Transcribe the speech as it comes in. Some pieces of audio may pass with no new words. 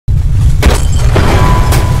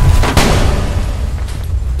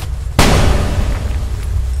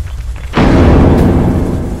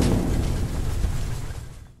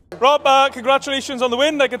Rob, congratulations on the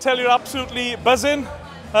win. I can tell you're absolutely buzzing.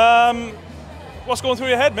 What's going through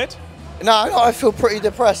your head, mate? No, I feel pretty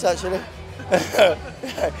depressed, actually.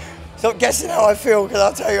 Stop guessing how I feel, because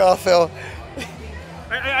I'll tell you how I feel.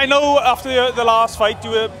 I know after the last fight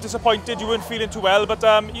you were disappointed, you weren't feeling too well, but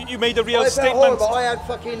you made a real statement. Horrible. I had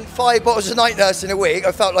fucking 5 bottles of night nurse in a week.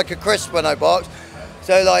 I felt like a crisp when I boxed.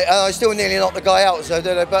 So like, I still nearly knocked the guy out. So I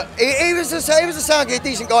don't know, but he was a sound good,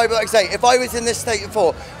 decent guy. But like I say, if I was in this state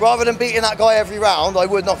before, rather than beating that guy every round, I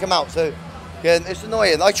would knock him out. So again, it's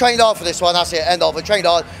annoying. I trained hard for this one. That's it. End of. I trained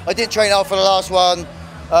hard. I didn't train hard for the last one.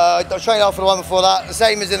 I trained hard for the one before that. The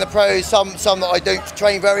same as in the pros. Some that I don't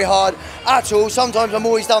train very hard at all. Sometimes I'm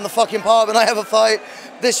always down the fucking park when I have a fight.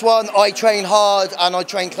 This one, I train hard and I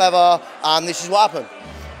train clever, and this is what happened.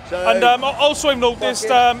 So, and also I've noticed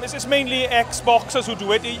it's mainly ex-boxers who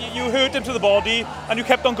do it. You hurt him to the body and you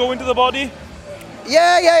kept on going to the body.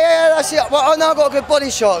 Yeah, that's it. Well, I've now got a good body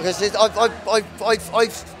shot because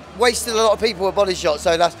I've wasted a lot of people with body shots.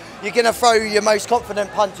 So you're gonna throw your most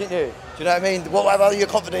confident punch at you. Do you know what I mean? Whatever you're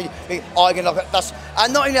confident, I can knock it.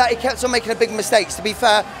 And not only that, he kept on making big mistakes. To be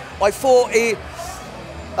fair, I thought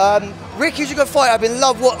Ricky's a good fighter.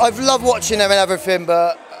 I've loved watching him and everything,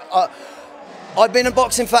 but I've been in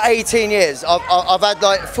boxing for 18 years. I've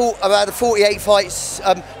had 48 fights,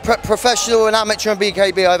 professional and amateur and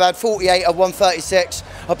BKB. I've had 48 at 136.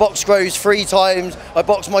 I boxed Groves 3 times. I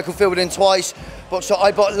boxed Michael Fielding twice.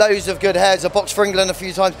 I boxed loads of good heads. I boxed for England a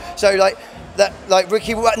few times. So like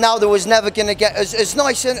Ricky, now there was never going to get as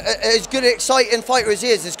nice and as good, exciting fighter as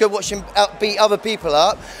he is. It's good watching him beat other people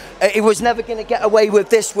up. He was never going to get away with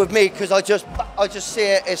this with me because I just see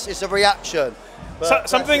it. It's a reaction.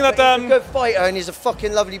 Something that he's a good fighter and he's a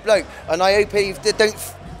fucking lovely bloke. And I hope he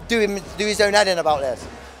don't do his own head in about this.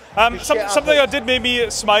 Something that did make me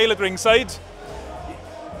smile at ringside.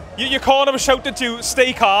 Your corner was shouting to you,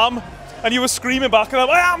 "Stay calm," and you were screaming back, and I'm,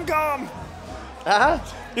 "I am calm."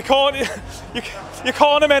 Your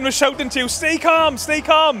corner men was shouting to you, "Stay calm, stay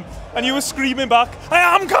calm," and you were screaming back, "I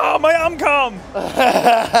am calm, I am calm."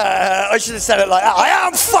 I should have said it like that. I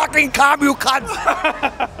am fucking calm, you cunt.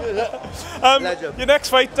 Your next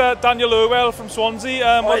fight, Daniel Irwell from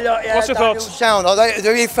Swansea. What's your thoughts? Sound.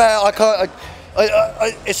 To be fair, I can't.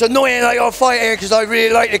 It's annoying I got to fight here because I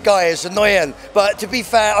really like the guy. It's annoying, but to be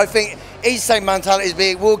fair, I think he's the same mentality as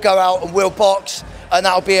me. We'll go out and we'll box, and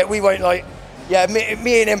that'll be it. We won't like. Yeah,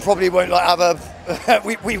 me and him probably won't like have a.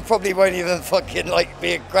 we probably won't even fucking like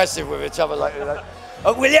be aggressive with each other like.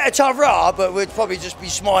 We'll let each other up, but we'd probably just be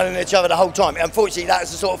smiling at each other the whole time. Unfortunately,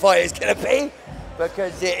 that's the sort of fight it's gonna be,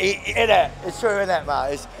 because it's true, isn't it,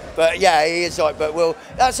 Matt? But yeah, he is like. But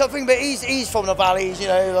that's something. But he's from the valleys, you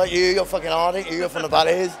know, like you're fucking hard. You're from the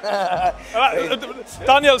valleys.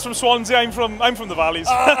 Daniel's from Swansea. I'm from the valleys.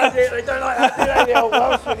 They don't like that, do they? The old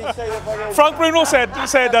Welsh when he say the Frank Bruno said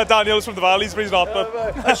Daniel's from the valleys, but he's not.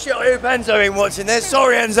 But shit, I hope Enzo ain't watching this.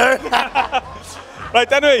 Sorry, Enzo.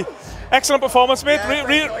 Right, anyway, excellent performance, mate.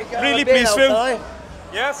 Really pleased with you.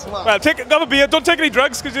 Yes. Well, have a beer. Don't take any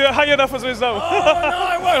drugs because you're high enough as it is now. Oh no,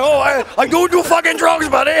 I won't. I don't do fucking drugs,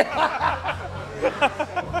 buddy.